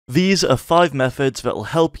These are 5 methods that will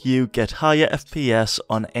help you get higher FPS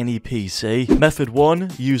on any PC. Method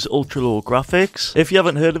 1, use ultra low graphics. If you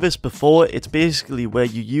haven't heard of this before, it's basically where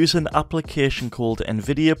you use an application called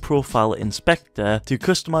NVIDIA Profile Inspector to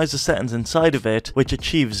customize the settings inside of it, which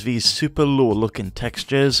achieves these super low looking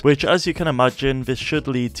textures, which as you can imagine, this should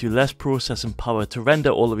lead to less processing power to render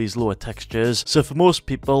all of these lower textures. So for most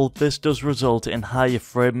people, this does result in higher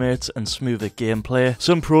frame rates and smoother gameplay.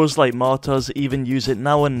 Some pros like Martas even use it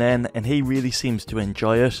now and then, and he really seems to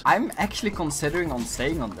enjoy it. I'm actually considering on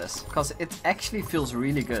staying on this, because it actually feels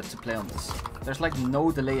really good to play on this. There's like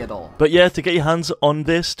no delay at all. But yeah, to get your hands on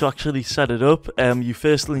this, to actually set it up, you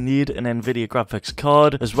firstly need an NVIDIA graphics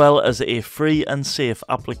card, as well as a free and safe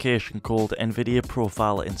application called NVIDIA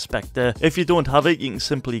Profile Inspector. If you don't have it, you can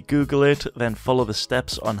simply Google it, then follow the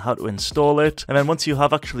steps on how to install it, and then once you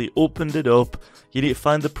have actually opened it up, you need to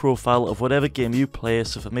find the profile of whatever game you play.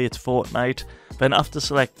 So for me it's Fortnite. Then after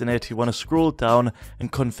selecting it, you want to scroll down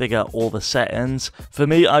and configure all the settings. For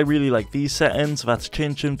me, I really like these settings. That's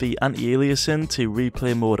changing the anti-aliasing to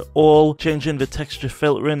replay mode all, changing the texture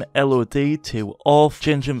filtering LOD to off,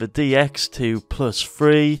 changing the DX to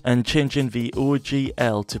 +3, and changing the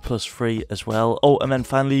OGL to +3 as well. Oh, and then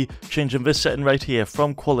finally changing this setting right here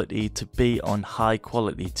from quality to be on high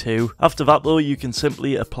quality too. After that though, you can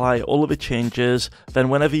simply apply all of the changes. Then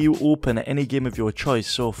whenever you open any game of your choice,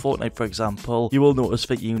 so Fortnite for example, you will notice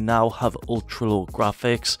that you now have ultra low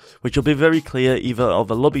graphics, which will be very clear either of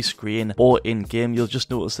a lobby screen or in game. You'll just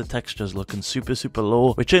notice the textures looking super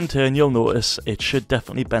low, which in turn you'll notice it should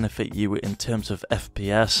definitely benefit you in terms of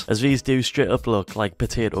FPS, as these do straight up look like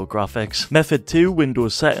potato graphics. Method 2,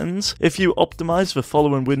 Windows settings. If you optimize the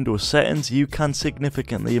following Windows settings, you can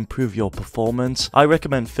significantly improve your performance. I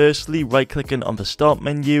recommend firstly right clicking on the start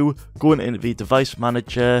menu, going into the device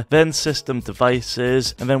manager, then system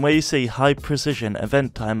devices, and then where you see high precision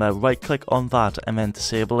event timer, right click on that and then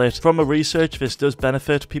disable it. From a research, this does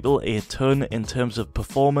benefit people a ton in terms of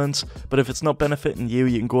performance, but if it's not benefiting you,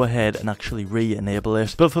 you can go ahead and actually re-enable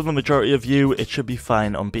it. But for the majority of you, it should be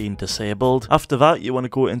fine on being disabled. After that, you want to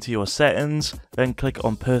go into your settings, then click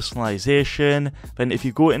on personalization, then if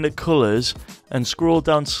you go into colors and scroll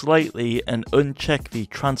down slightly and uncheck the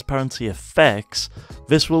transparency effects,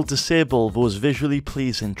 this will disable those visually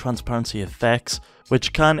pleasing transparency effects,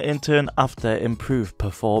 which can in turn after improve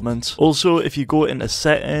performance. Also, if you go into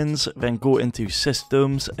settings, then go into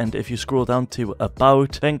systems, and if you scroll down to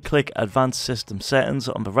about, then click advanced system settings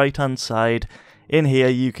on the right hand side. In here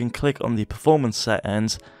you can click on the performance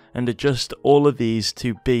settings and adjust all of these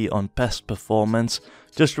to be on best performance.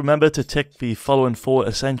 Just remember to tick the following 4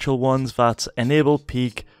 essential ones. That's enable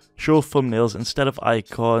peak, show thumbnails instead of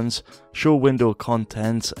icons, show window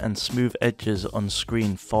contents, and smooth edges on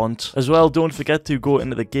screen font. As well, don't forget to go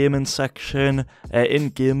into the gaming section. In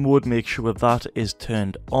game mode, make sure that is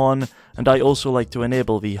turned on. And I also like to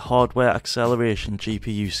enable the hardware acceleration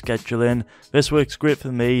GPU scheduling. This works great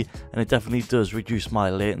for me, and it definitely does reduce my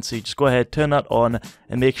latency. Just go ahead, turn that on,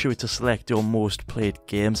 and make sure to select your most played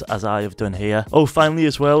games, as I have done here. Oh, finally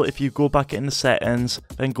as well, if you go back into settings,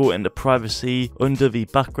 then go into privacy, under the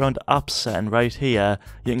background apps setting right here,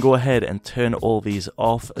 you can go ahead and turn all these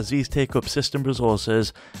off, as these take up system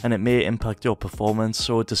resources and it may impact your performance.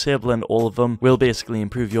 So disabling all of them will basically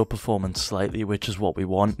improve your performance slightly, which is what we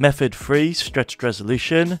want. Method 3, stretched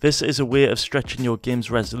resolution. This is a way of stretching your game's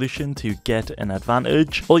resolution to get an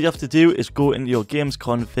advantage. All you have to do is go into your game's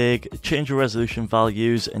config, change your resolution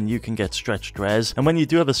values, and you can get stretched res. And when you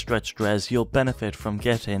do have a stretched res, you'll benefit from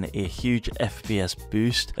getting a huge FPS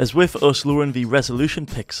boost, as with us lowering the resolution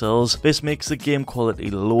pixels, this makes the game quality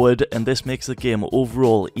lowered, and this makes the game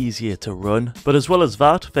overall easier to run. But as well as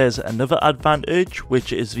that, there's another advantage,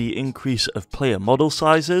 which is the increase of player model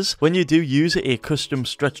sizes. When you do use a custom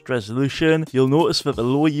stretched resolution, you'll notice that the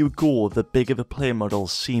lower you go, the bigger the player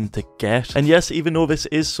models seem to get. And yes, even though this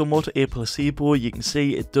is somewhat a placebo, you can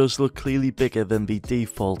see it does look clearly bigger than the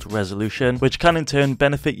default resolution, which can in turn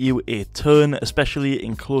benefit you a ton, especially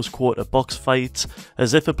in close quarter box fights,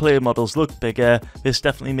 as if the player models look bigger, this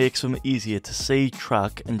definitely makes them easier to see,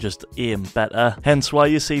 track, and just aim better. Hence why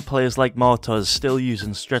you see players like Martas still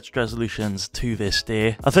using stretched resolutions to this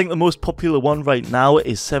day. I think the most popular one right now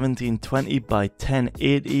is 1720 by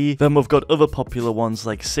 1080. Then we've got other popular ones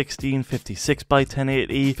like 1656 by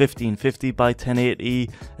 1080, 1550 by 1080,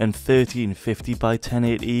 and 1350 by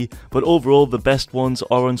 1080. But overall, the best ones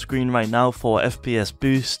are on screen right now for FPS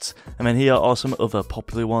boosts. And then here are some other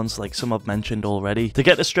popular ones like some I've mentioned already. To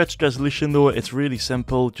get a stretched resolution though, it's really simple.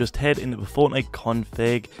 simple. Just head into the Fortnite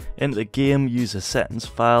config, into the game user settings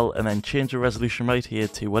file, and then change the resolution right here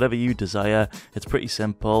to whatever you desire. It's pretty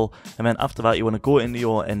simple. And then after that, you want to go into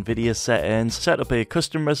your NVIDIA settings, set up a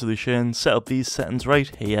custom resolution, set up these settings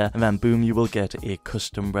right here, and then boom, you will get a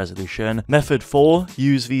custom resolution. Method 4,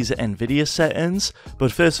 use these NVIDIA settings.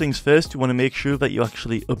 But first things first, you want to make sure that you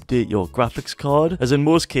actually update your graphics card, as in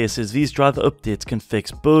most cases, these driver updates can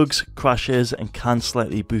fix bugs, crashes, and can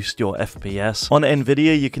slightly boost your FPS. On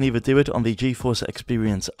NVIDIA, you can either do it on the GeForce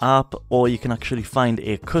Experience app, or you can actually find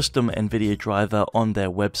a custom NVIDIA driver on their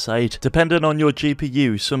website. Depending on your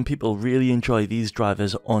GPU, some people really enjoy these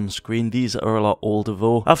drivers on screen. These are a lot older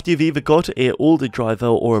though. After you've either got an older driver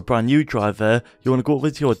or a brand new driver, you want to go over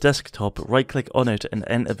to your desktop, right click on it, and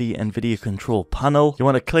enter the NVIDIA control panel. You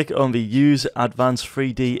want to click on the Use Advanced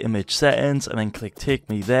 3D Image Settings, and then click Take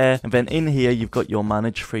Me there. And then in here, you've got your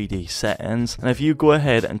Manage 3D Settings. And if you go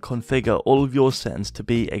ahead and configure all of your settings to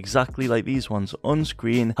be exactly like these ones on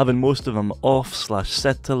screen, having most of them off /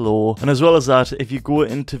 set to low, and as well as that, if you go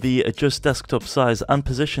into the Adjust Desktop Size and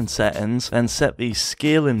Position settings, then set the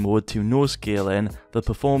scaling mode to no scaling, the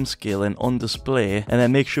perform scaling on display, and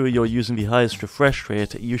then make sure you're using the highest refresh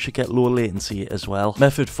rate, you should get low latency as well.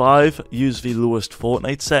 Method 5, use the lowest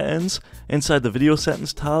Fortnite settings. Inside the video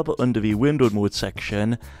settings tab under the window mode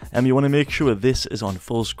section, you want to make sure this is on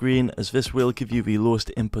full screen, as this will give you the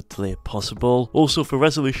lowest input delay possible. Also for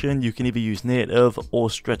resolution, you can either use native or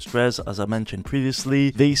stretched res, as I mentioned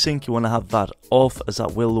previously. VSync, you want to have that off, as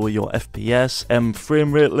that will lower your FPS.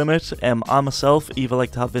 Frame rate limit, I myself either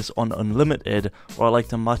like to have this on unlimited, or I like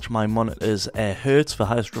to match my monitor's hertz for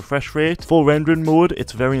highest refresh rate. For rendering mode,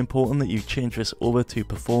 it's very important that you change this over to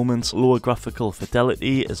performance, lower graphical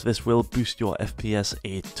fidelity, as this will boost your FPS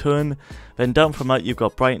a ton. Then down from that, you've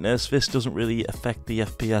got brightness. This doesn't really affect the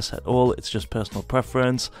FPS at all, it's just personal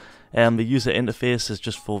preference. The user interface is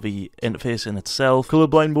just for the interface in itself.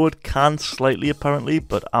 Colorblind mode can slightly apparently,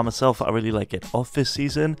 but I myself, I really like it off this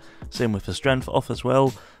season. Same with the strength off as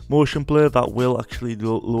well. Motion blur, that will actually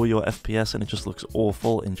lower your FPS and it just looks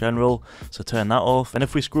awful in general, so turn that off. And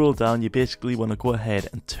if we scroll down, you basically want to go ahead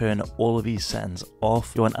and turn all of these settings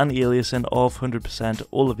off. You want anti-aliasing off, 100%,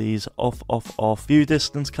 all of these off, off, off. View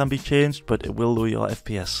distance can be changed, but it will lower your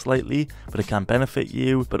FPS slightly, but it can benefit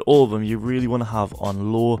you. But all of them you really want to have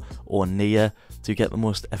on low or near to get the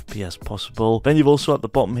most FPS possible. Then you've also at the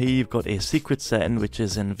bottom here, you've got a secret setting, which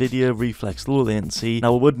is NVIDIA Reflex Low Latency.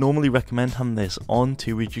 Now I would normally recommend having this on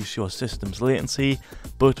to reduce your system's latency,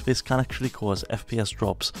 but this can actually cause FPS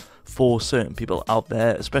drops for certain people out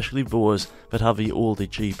there, especially those that have the older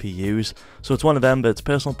GPUs. So it's one of them, but it's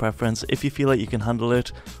personal preference. If you feel like you can handle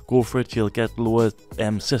it, go for it, you'll get lower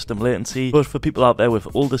system latency. But for people out there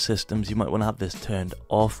with older systems, you might want to have this turned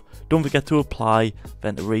off. Don't forget to apply,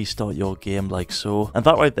 then to restart your game like so. And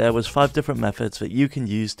that right there was 5 different methods that you can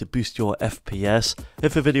use to boost your FPS.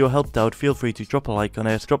 If the video helped out, feel free to drop a like on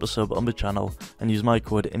it, drop a sub on the channel, and use my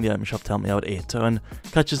code in the item shop to help me out a ton.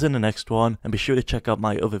 Catch us in the next one, and be sure to check out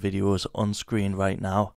my other videos on screen right now.